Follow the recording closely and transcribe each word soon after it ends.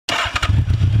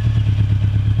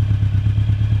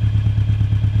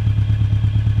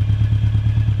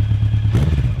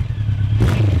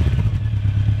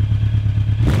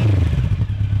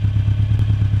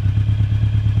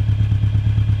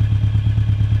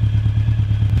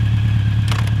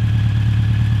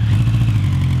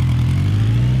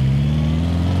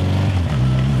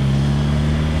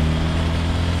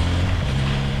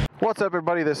What's up,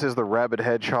 everybody? This is the Rabid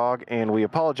Hedgehog, and we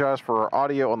apologize for our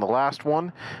audio on the last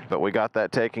one, but we got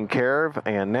that taken care of,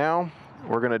 and now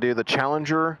we're going to do the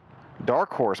Challenger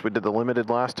Dark Horse. We did the Limited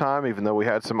last time, even though we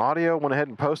had some audio. Went ahead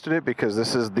and posted it because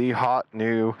this is the hot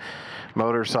new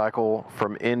motorcycle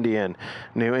from Indian.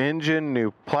 New engine,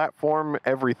 new platform,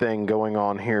 everything going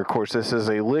on here. Of course, this is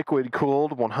a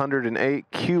liquid-cooled 108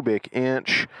 cubic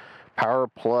inch Power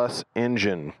Plus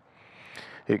engine.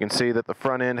 You can see that the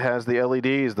front end has the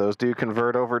LEDs. Those do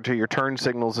convert over to your turn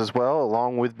signals as well,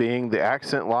 along with being the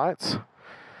accent lights.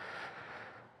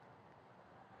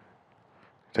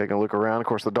 Taking a look around, of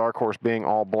course, the Dark Horse being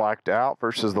all blacked out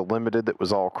versus the Limited that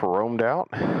was all chromed out.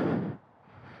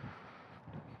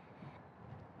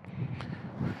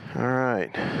 All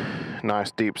right,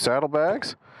 nice deep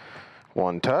saddlebags.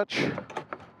 One touch.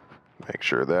 Make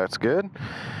sure that's good.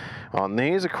 On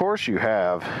these, of course, you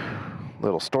have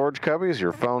little storage cubbies.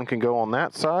 Your phone can go on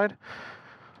that side.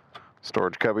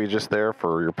 Storage cubby just there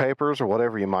for your papers or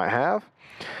whatever you might have.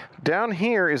 Down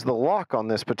here is the lock on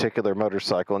this particular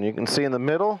motorcycle, and you can see in the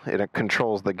middle it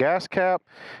controls the gas cap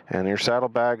and your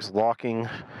saddlebags locking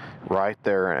right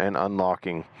there and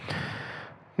unlocking.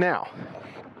 Now,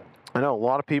 I know a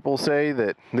lot of people say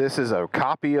that this is a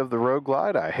copy of the Road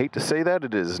Glide. I hate to say that,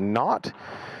 it is not.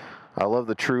 I love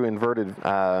the true inverted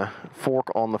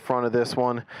fork on the front of this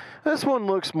one. This one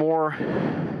looks more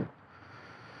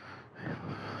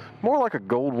like a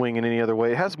Gold Wing in any other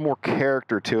way. It has more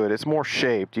character to it. It's more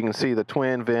shaped. You can see the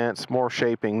twin vents, more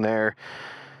shaping there.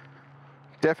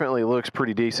 Definitely looks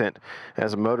pretty decent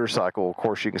as a motorcycle. Of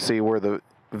course, you can see where the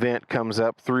vent comes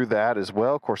up through that as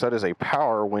well. Of course, that is a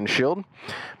power windshield.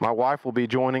 My wife will be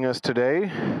joining us today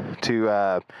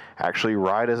to actually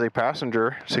ride as a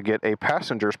passenger to get a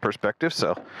passenger's perspective. So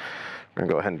I'm going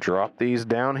to go ahead and drop these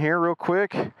down here real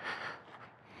quick.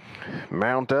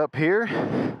 Mount up here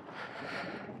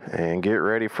and get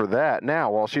ready for that.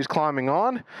 Now, while she's climbing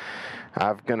on,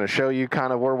 I'm going to show you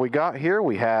kind of where we got here.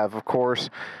 We have, of course,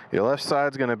 your left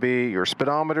side is going to be your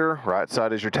speedometer. Right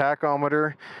side is your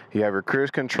tachometer. You have your cruise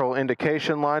control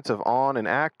indication lights of on and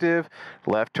active.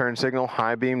 Left turn signal,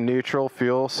 high beam, neutral,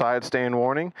 fuel, side stand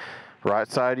warning. Right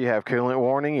side, you have coolant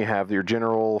warning. You have your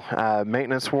general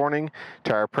maintenance warning,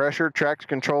 tire pressure, traction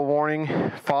control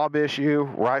warning, fob issue.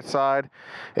 Right side,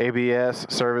 ABS,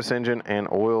 service engine, and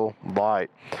oil light.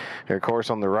 And of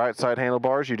course, on the right side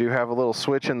handlebars, you do have a little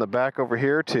switch in the back over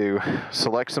here to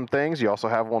select some things. You also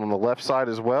have one on the left side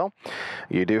as well.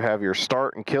 You do have your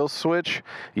start and kill switch.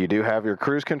 You do have your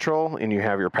cruise control, and you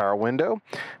have your power window.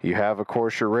 You have, of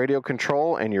course, your radio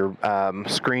control and your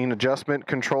screen adjustment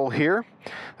control here.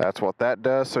 That's what that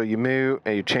does. So you move,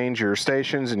 you change your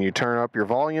stations, and you turn up your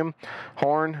volume,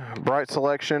 horn, bright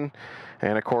selection,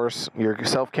 and of course your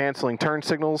self-canceling turn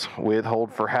signals with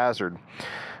hold for hazard.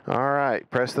 All right,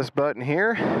 press this button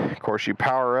here. Of course, you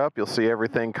power up. You'll see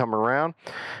everything come around.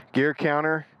 Gear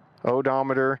counter,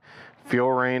 odometer,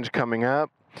 fuel range coming up.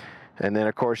 And then,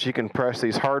 of course, you can press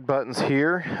these hard buttons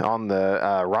here on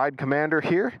the ride commander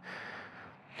here.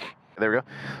 There we go.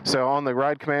 So on the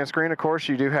ride command screen, of course,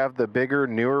 you do have the bigger,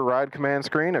 newer ride command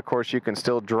screen. Of course, you can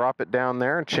still drop it down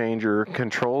there and change your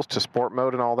controls to sport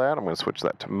mode and all that. I'm going to switch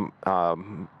that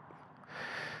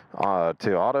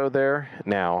to auto there.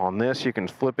 Now on this, you can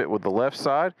flip it with the left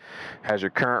side. Has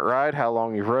your current ride, how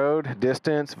long you rode,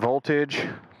 distance, voltage,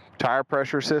 tire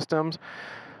pressure systems,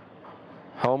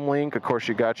 home link. Of course,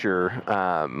 you got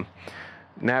your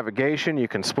navigation. You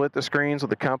can split the screens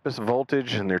with the compass,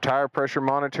 voltage, and your tire pressure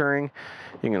monitoring.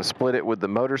 You can split it with the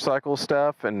motorcycle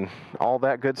stuff and all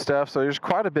that good stuff. So there's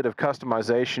quite a bit of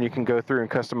customization. You can go through and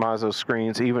customize those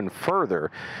screens even further.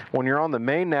 When you're on the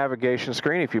main navigation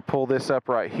screen, if you pull this up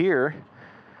right here,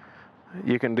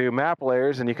 you can do map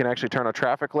layers, and you can actually turn a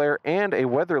traffic layer and a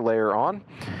weather layer on.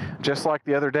 Just like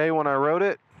the other day when I rode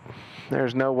it,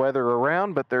 there's no weather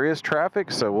around, but there is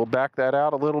traffic, so we'll back that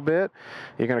out a little bit.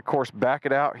 You can, of course, back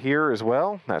it out here as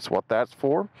well. That's what that's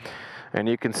for. And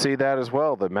you can see that as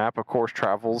well. The map, of course,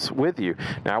 travels with you.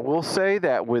 Now, I will say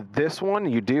that with this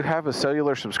one, you do have a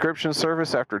cellular subscription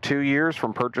service after 2 years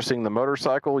from purchasing the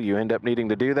motorcycle. You end up needing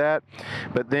to do that.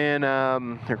 But then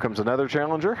here comes another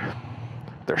Challenger.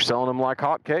 They're selling them like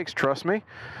hotcakes, trust me.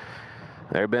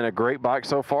 They've been a great bike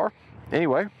so far.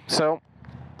 Anyway, so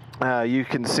you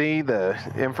can see the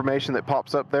information that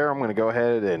pops up there. I'm going to go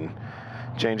ahead and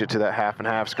change it to that half and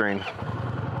half screen.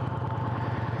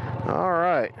 All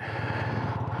right.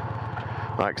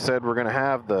 Like I said, we're going to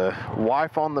have the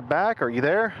wife on the back. Are you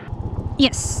there?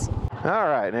 Yes. All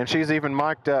right, and she's even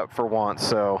mic'd up for once,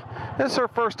 so this is her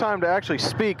first time to actually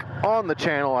speak on the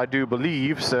channel, I do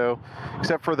believe, so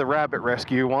except for the rabbit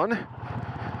rescue one.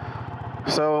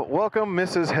 So welcome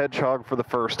Mrs. Hedgehog for the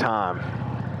first time.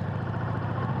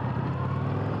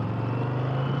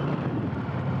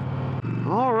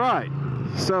 All right,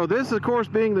 so this of course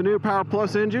being the new Power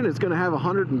Plus engine, it's going to have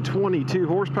 122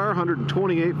 horsepower,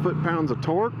 128 foot-pounds of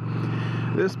torque.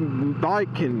 This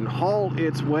bike can haul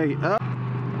its way up.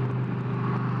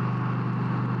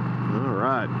 All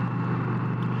right,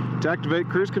 to activate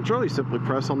cruise control, you simply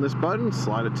press on this button,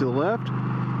 slide it to the left,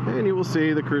 and you will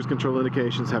see the cruise control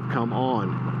indications have come on.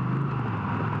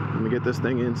 Let me get this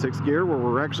thing in 6th gear where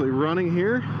we're actually running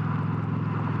here.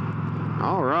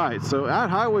 All right, so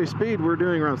at highway speed, we're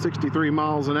doing around 63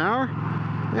 miles an hour,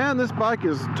 and this bike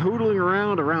is totaling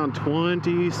around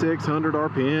 2,600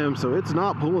 RPM, so it's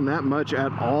not pulling that much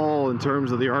at all in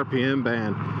terms of the RPM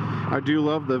band. I do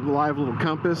love the live little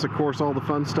compass, of course, all the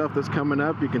fun stuff that's coming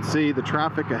up. You can see the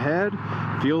traffic ahead,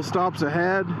 fuel stops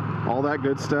ahead, all that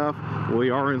good stuff. We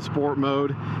are in sport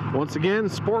mode. Once again,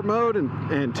 sport mode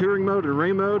and touring mode and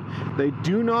ray mode, they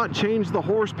do not change the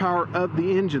horsepower of the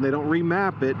engine. They don't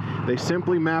remap it. They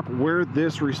simply map where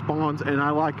this responds, and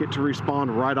I like it to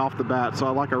respond right off the bat. So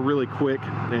I like a really quick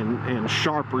and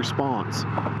sharp response.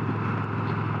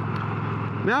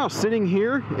 Now sitting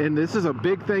here, and this is a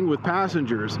big thing with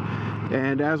passengers,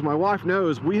 and as my wife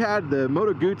knows, we had the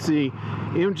Moto Guzzi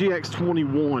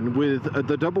MGX21 with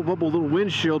the double bubble little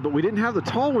windshield, but we didn't have the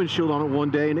tall windshield on it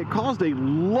one day, and it caused a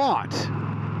lot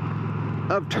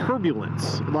of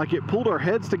turbulence. Like it pulled our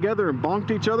heads together and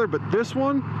bonked each other. But this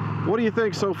one, what do you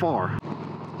think so far?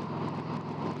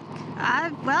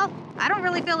 Well, I don't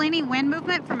really feel any wind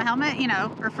movement from a helmet,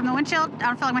 or from the windshield. I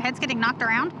don't feel like my head's getting knocked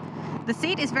around. The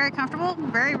seat is very comfortable,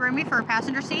 very roomy for a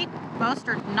passenger seat. Most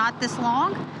are not this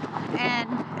long. And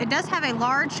it does have a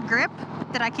large grip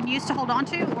that I can use to hold on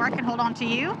to, or I can hold on to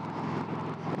you.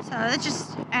 So it's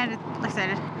just, and like I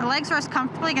said, the legs rest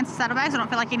comfortably against the saddlebags. I don't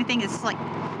feel like anything is like,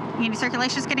 any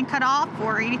circulation is getting cut off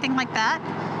or anything like that.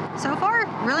 So far,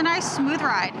 really nice, smooth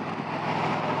ride.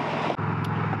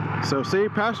 So see,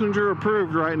 passenger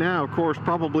approved right now, of course,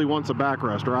 probably wants a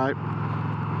backrest, right?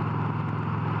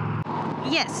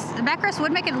 Yes, the backrest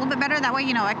would make it a little bit better. That way,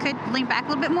 I could lean back a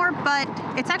little bit more, but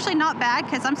it's actually not bad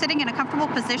because I'm sitting in a comfortable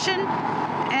position and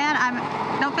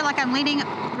I don't feel like I'm leaning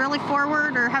really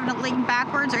forward or having to lean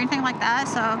backwards or anything like that.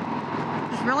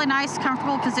 So it's really nice,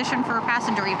 comfortable position for a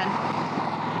passenger even.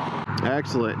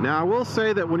 Excellent. Now, I will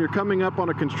say that when you're coming up on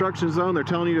a construction zone, they're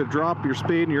telling you to drop your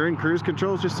speed and you're in cruise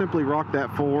control. Just simply rock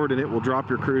that forward and it will drop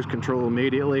your cruise control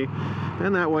immediately.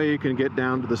 And that way you can get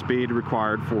down to the speed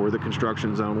required for the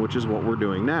construction zone, which is what we're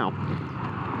doing now.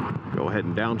 Go ahead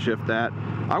and downshift that.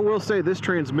 I will say this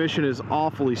transmission is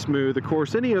awfully smooth. Of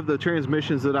course, any of the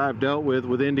transmissions that I've dealt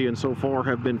with Indian so far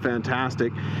have been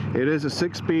fantastic. It is a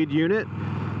 6-speed unit.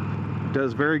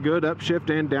 Does very good upshift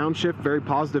and downshift, very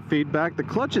positive feedback. The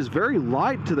clutch is very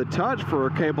light to the touch for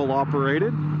a cable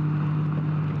operated.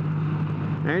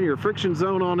 And your friction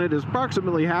zone on it is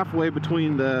approximately halfway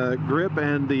between the grip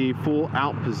and the full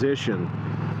out position.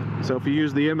 So if you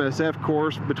use the MSF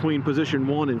course between position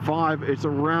 1 and 5, it's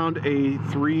around a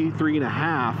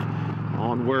 3.5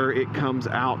 on where it comes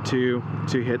out to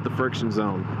hit the friction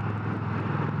zone.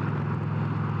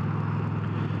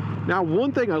 Now,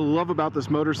 one thing I love about this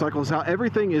motorcycle is how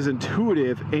everything is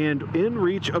intuitive and in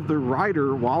reach of the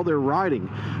rider while they're riding.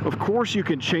 Of course, you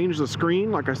can change the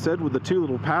screen, like I said, with the 2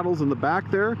 little paddles in the back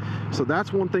there. So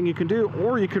that's one thing you can do,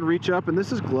 or you can reach up, and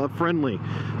this is glove friendly.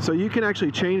 So you can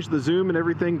actually change the zoom and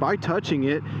everything by touching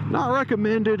it. Not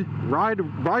recommended,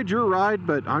 ride your ride,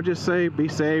 but I just say be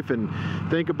safe and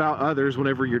think about others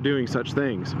whenever you're doing such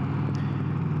things.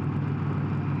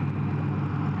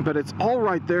 But it's all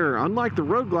right there, unlike the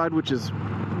Road Glide, which is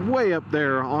way up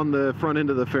there on the front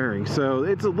end of the fairing. So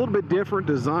it's a little bit different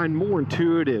design, more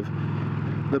intuitive.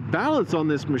 The balance on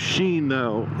this machine,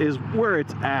 though, is where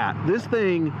it's at. This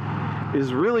thing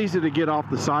is real easy to get off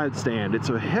the side stand. It's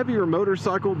a heavier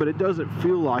motorcycle, but it doesn't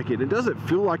feel like it. It doesn't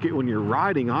feel like it when you're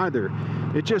riding either.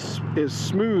 It just is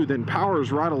smooth and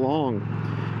powers right along.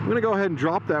 I'm going to go ahead and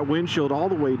drop that windshield all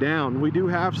the way down. We do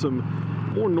have some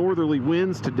more northerly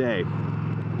winds today.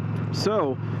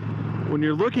 So when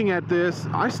you're looking at this,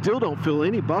 I still don't feel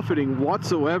any buffeting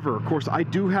whatsoever. Of course, I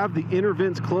do have the inner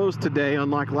vents closed today,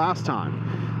 unlike last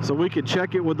time. So we could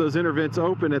check it with those inner vents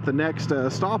open at the next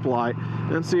stoplight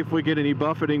and see if we get any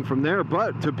buffeting from there.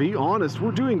 But to be honest,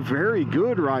 we're doing very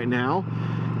good right now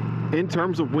in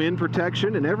terms of wind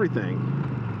protection and everything.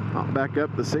 I'll back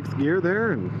up the 6th gear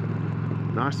there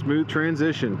and nice smooth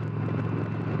transition.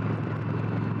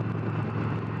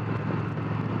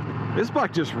 This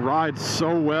bike just rides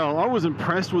so well. I was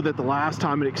impressed with it the last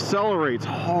time. It accelerates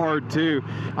hard too.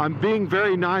 I'm being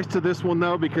very nice to this one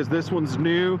though, because this one's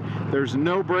new. There's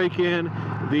no break-in.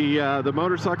 The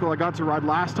motorcycle I got to ride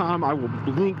last time, I will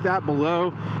link that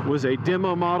below, was a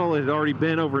demo model. It had already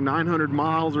been over 900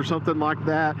 miles or something like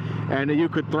that, and you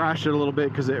could thrash it a little bit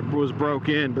because it was broke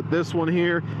in. But this one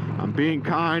here, I'm being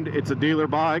kind. It's a dealer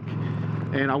bike,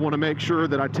 and I want to make sure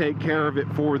that I take care of it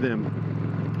for them.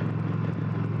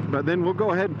 But then we'll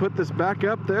go ahead and put this back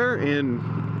up there, and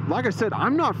like I said,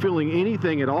 I'm not feeling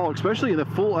anything at all, especially in the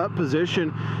full up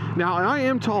position. Now, I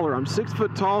am taller. I'm 6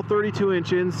 foot tall,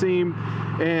 32-inch inseam,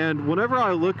 and whenever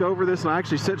I look over this and I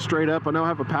actually sit straight up, I know I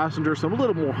have a passenger, so I'm a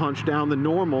little more hunched down than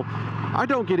normal. I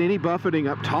don't get any buffeting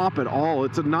up top at all.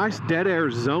 It's a nice dead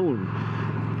air zone,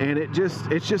 and it's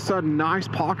just a nice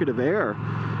pocket of air.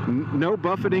 No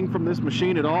buffeting from this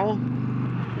machine at all.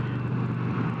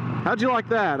 How'd you like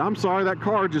that? I'm sorry, that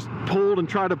car just pulled and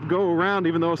tried to go around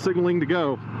even though I was signaling to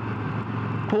go.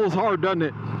 Pulls hard, doesn't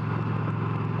it?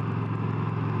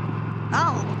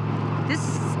 Oh, this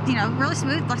is, really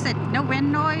smooth. Like I said, no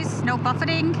wind noise, no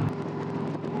buffeting.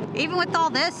 Even with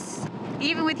all this,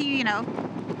 even with you,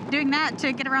 doing that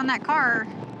to get around that car,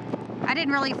 I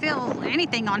didn't really feel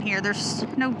anything on here. There's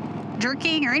no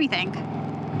jerking or anything.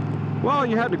 Well,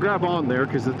 you had to grab on there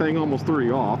because the thing almost threw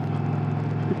you off.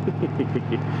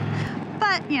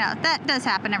 But, that does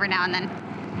happen every now and then.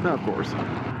 Of course.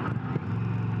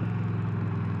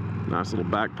 Nice little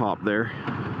back pop there.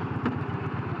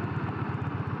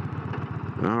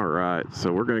 All right,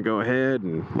 so we're gonna go ahead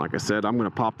and, like I said, I'm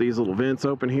gonna pop these little vents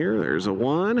open here. There's a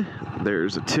 1,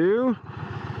 there's a 2.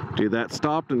 Do that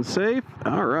stopped and safe.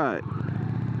 All right.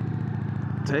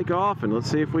 Take off and let's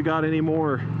see if we got any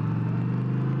more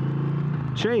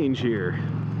change here.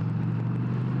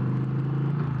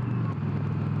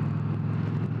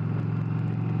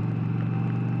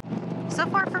 So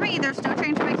far for me, there's no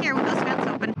change back here with those vents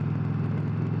open.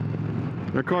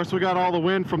 Of course, we got all the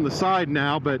wind from the side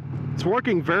now, but it's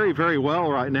working very, very well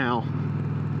right now.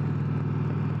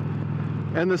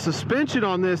 And the suspension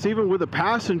on this, even with a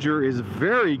passenger, is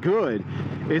very good.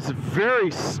 It's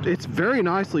very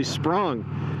nicely sprung.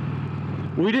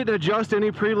 We didn't adjust any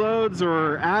preloads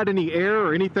or add any air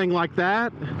or anything like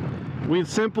that. We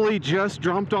simply just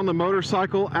jumped on the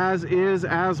motorcycle as is,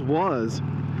 as was.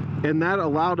 And that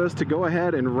allowed us to go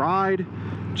ahead and ride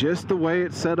just the way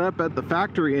it's set up at the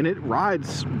factory, and it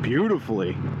rides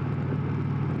beautifully.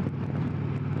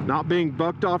 Not being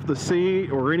bucked off the seat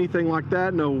or anything like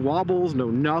that, no wobbles, no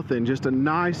nothing, just a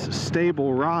nice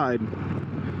stable ride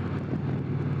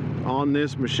on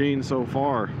this machine so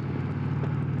far.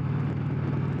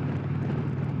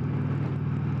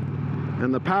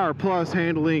 And the Power Plus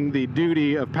handling the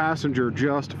duty of passenger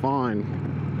just fine.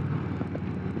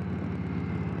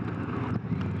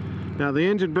 Now, the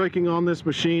engine braking on this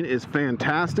machine is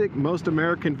fantastic. Most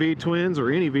American V-twins,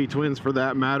 or any V-twins for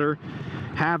that matter,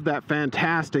 have that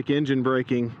fantastic engine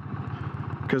braking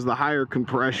because of the higher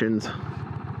compressions.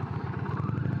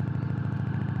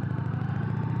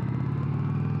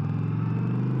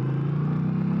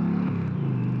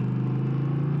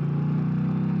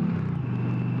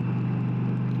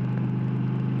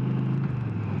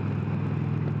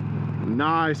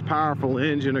 Nice, powerful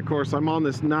engine. Of course, I'm on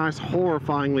this nice,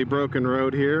 horrifyingly broken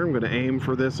road here. I'm going to aim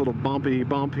for this little bumpy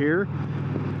bump here.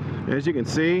 As you can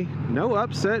see, no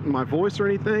upset in my voice or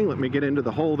anything. Let me get into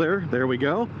the hole there. There we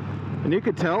go. And you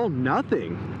could tell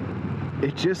nothing.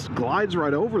 It just glides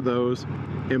right over those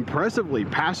impressively,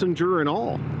 passenger and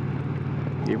all.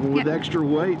 Even with extra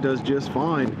weight, does just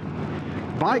fine.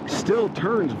 Bike still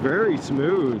turns very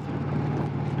smooth.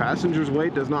 Passenger's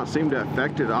weight does not seem to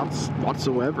affect it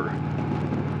whatsoever.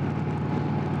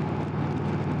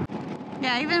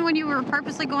 Yeah, even when you were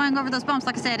purposely going over those bumps,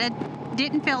 like I said, it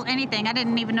didn't feel anything. I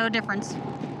didn't even know a difference.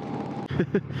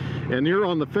 And you're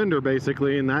on the fender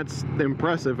basically, and that's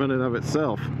impressive in and of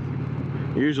itself.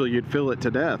 Usually you'd feel it to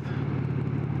death.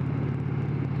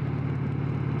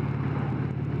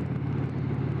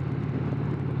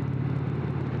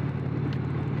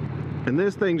 And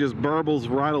this thing just burbles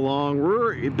right along.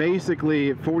 We're basically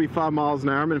at 45 miles an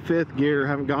hour. I'm in 5th gear,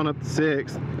 haven't gone up to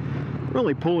 6th. We're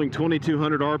only pulling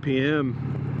 2,200 RPM,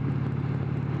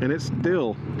 and it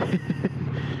still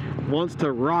wants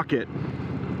to rock it.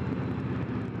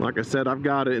 Like I said, I've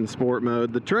got it in sport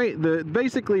mode. The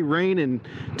basically rain and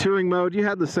touring mode, you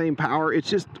have the same power. It's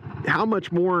just how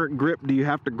much more grip do you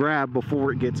have to grab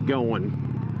before it gets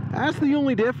going. That's the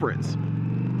only difference.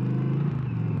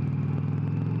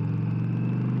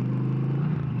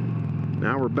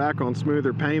 Now we're back on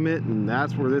smoother pavement, and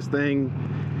that's where this thing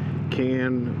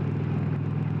can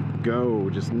go.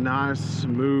 Just nice,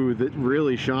 smooth. It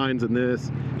really shines in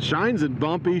this. Shines in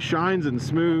bumpy, shines in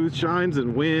smooth, shines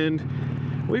in wind.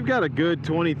 We've got a good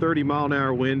 20-30 mile an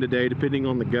hour wind today, depending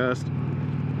on the gust.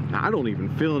 I don't even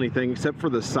feel anything except for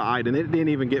the side, and it didn't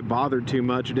even get bothered too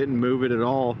much. It didn't move it at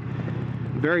all.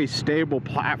 Very stable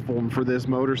platform for this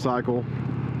motorcycle.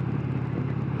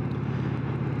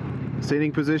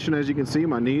 Seating position, as you can see,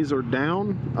 my knees are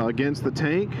down against the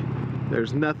tank.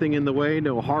 There's nothing in the way,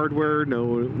 no hardware,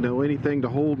 no anything to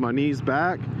hold my knees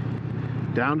back.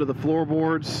 Down to the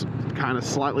floorboards, kind of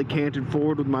slightly canted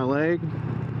forward with my leg.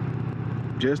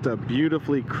 Just a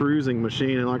beautifully cruising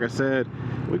machine, and like I said,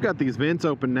 we've got these vents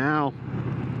open now.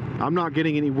 I'm not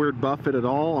getting any weird buffet at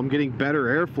all. I'm getting better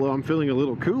airflow. I'm feeling a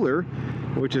little cooler,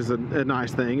 which is a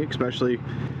nice thing, especially,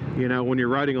 you know, when you're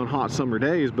riding on hot summer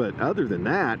days. But other than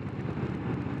that,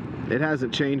 it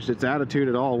hasn't changed its attitude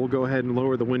at all. We'll go ahead and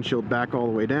lower the windshield back all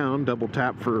the way down. Double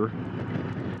tap for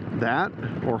that,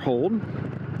 or hold.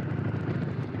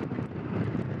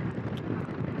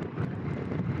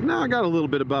 Now I got a little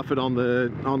bit of buffet on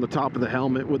the top of the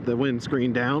helmet with the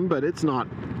windscreen down, but it's not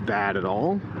bad at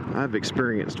all. I've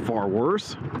experienced far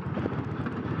worse.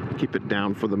 Keep it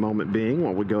down for the moment being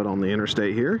while we go on the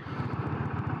interstate here.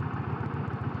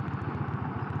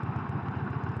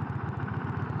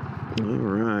 All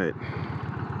right.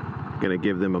 Gonna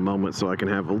give them a moment so I can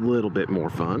have a little bit more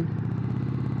fun.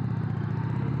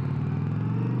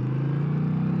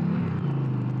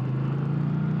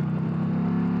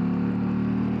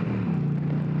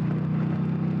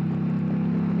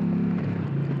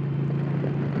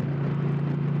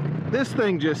 This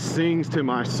thing just sings to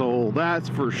my soul, that's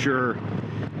for sure.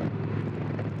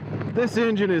 This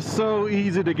engine is so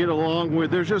easy to get along with.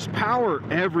 There's just power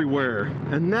everywhere,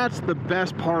 and that's the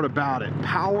best part about it.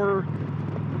 Power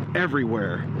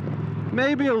everywhere.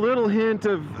 Maybe a little hint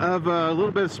of a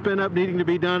little bit of spin up needing to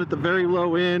be done at the very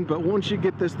low end, but once you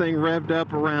get this thing revved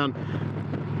up around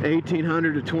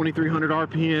 1800 to 2300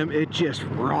 RPM, it just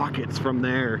rockets from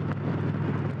there.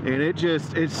 And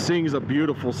it sings a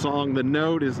beautiful song. The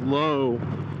note is low.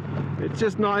 It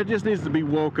just needs to be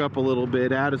woke up a little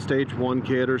bit, add a stage 1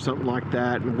 kit or something like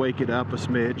that, and wake it up a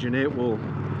smidge, and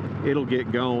it'll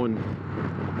get going.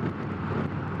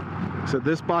 So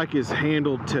this bike is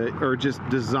handled just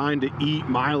designed to eat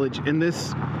mileage, and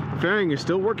this fairing is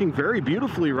still working very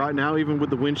beautifully right now, even with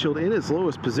the windshield in its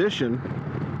lowest position.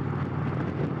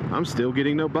 I'm still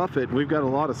getting no buffet. We've got a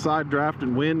lot of side draft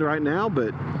and wind right now,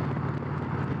 but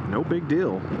no big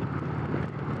deal.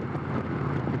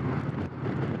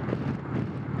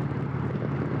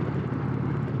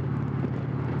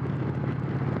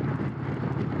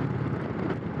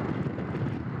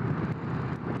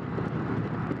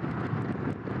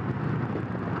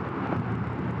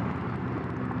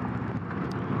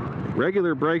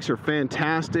 Regular brakes are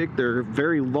fantastic. They're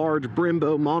very large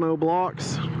Brembo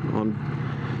monoblocks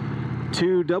on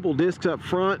 2 double discs up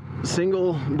front,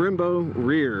 single Brembo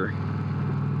rear.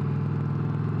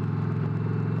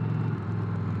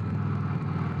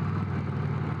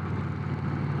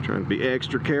 Trying to be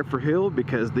extra careful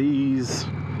because these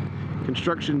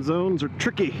construction zones are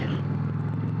tricky.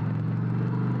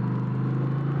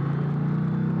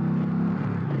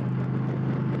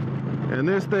 And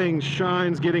this thing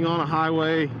shines getting on a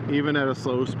highway even at a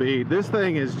slow speed. This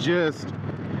thing is just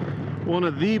one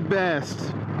of the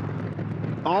best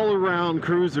all-around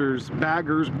cruisers,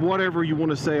 baggers, whatever you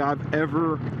want to say, I've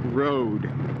ever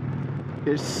rode.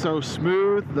 It's so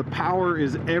smooth, the power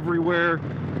is everywhere.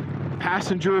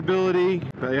 Passenger ability,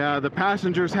 but yeah, the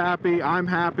passenger's happy, I'm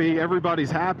happy,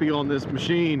 everybody's happy on this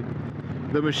machine.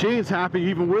 The machine's happy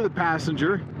even with a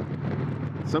passenger.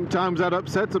 Sometimes that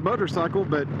upsets a motorcycle,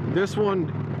 but this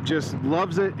one just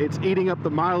loves it. It's eating up the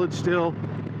mileage still.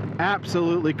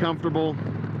 Absolutely comfortable.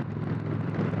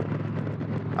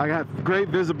 I got great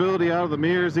visibility out of the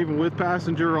mirrors even with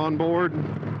passenger on board.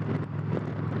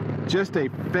 Just a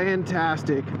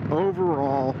fantastic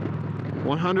overall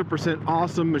 100%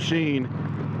 awesome machine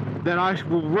that I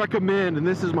will recommend, and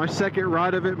this is my second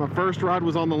ride of it. My first ride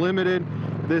was on the Limited.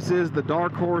 This is the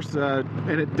Dark Horse, and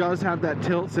it does have that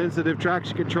tilt sensitive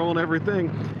traction control and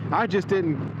everything. I just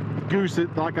didn't goose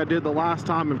it like I did the last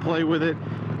time and play with it.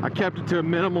 I kept it to a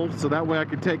minimal so that way I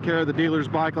could take care of the dealer's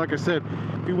bike. Like I said,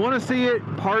 if you want to see it,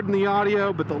 pardon the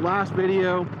audio, but the last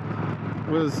video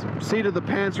was seat of the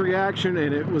pants reaction,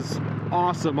 and it was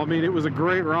awesome. I mean, it was a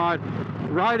great ride.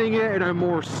 Riding it in a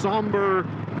more somber,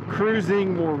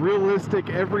 cruising, more realistic,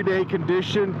 everyday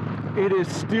condition, it is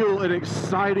still an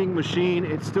exciting machine.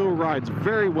 It still rides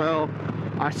very well.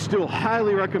 I still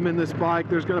highly recommend this bike.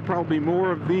 There's going to probably be more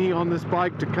of me on this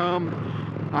bike to come.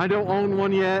 I don't own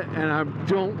one yet, and I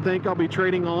don't think I'll be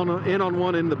trading in on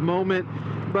one in the moment,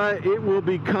 but it will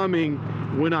be coming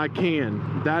when I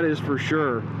can. That is for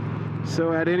sure.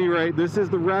 So at any rate, this is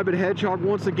the Rabid Hedgehog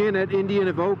once again at Indian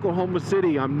of Oklahoma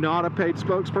City. I'm not a paid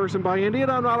spokesperson by Indian.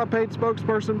 I'm not a paid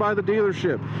spokesperson by the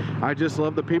dealership. I just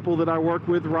love the people that I work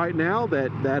with right now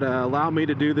that allow me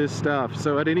to do this stuff.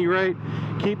 So at any rate,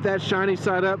 keep that shiny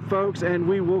side up, folks, and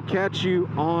we will catch you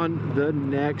on the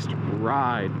next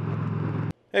ride.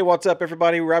 Hey, what's up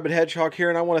everybody? Rabid Hedgehog here,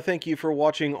 and I want to thank you for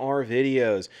watching our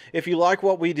videos. If you like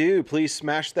what we do, please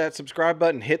smash that subscribe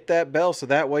button, hit that bell so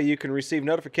that way you can receive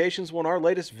notifications when our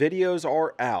latest videos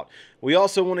are out. We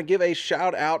also want to give a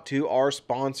shout out to our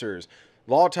sponsors.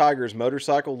 Law Tigers,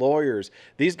 Motorcycle Lawyers.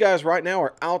 These guys right now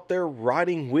are out there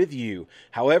riding with you.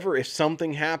 However, if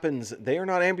something happens, they are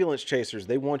not ambulance chasers.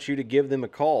 They want you to give them a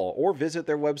call or visit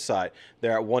their website.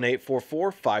 They're at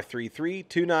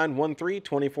 1-844-533-2913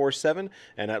 24/7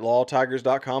 and at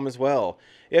lawtigers.com as well.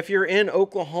 If you're in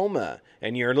Oklahoma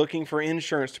and you're looking for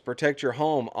insurance to protect your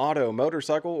home, auto,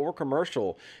 motorcycle, or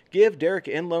commercial, give Derek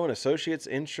Enloe and Associates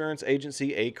Insurance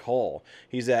Agency a call.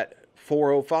 He's at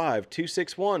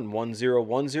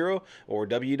 405-261-1010 or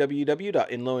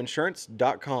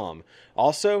www.enloeinsurance.com.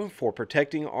 Also, for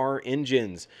protecting our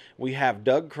engines, we have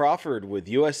Doug Crawford with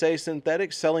USA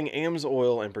Synthetics selling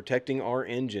AMSOIL and protecting our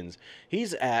engines.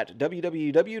 He's at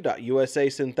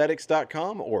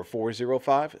www.usasynthetics.com or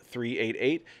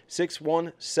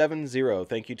 405-388-6170.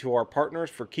 Thank you to our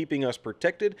partners for keeping us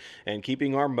protected and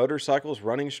keeping our motorcycles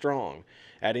running strong.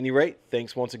 At any rate,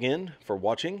 thanks once again for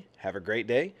watching. Have a great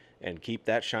day and keep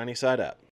that shiny side up.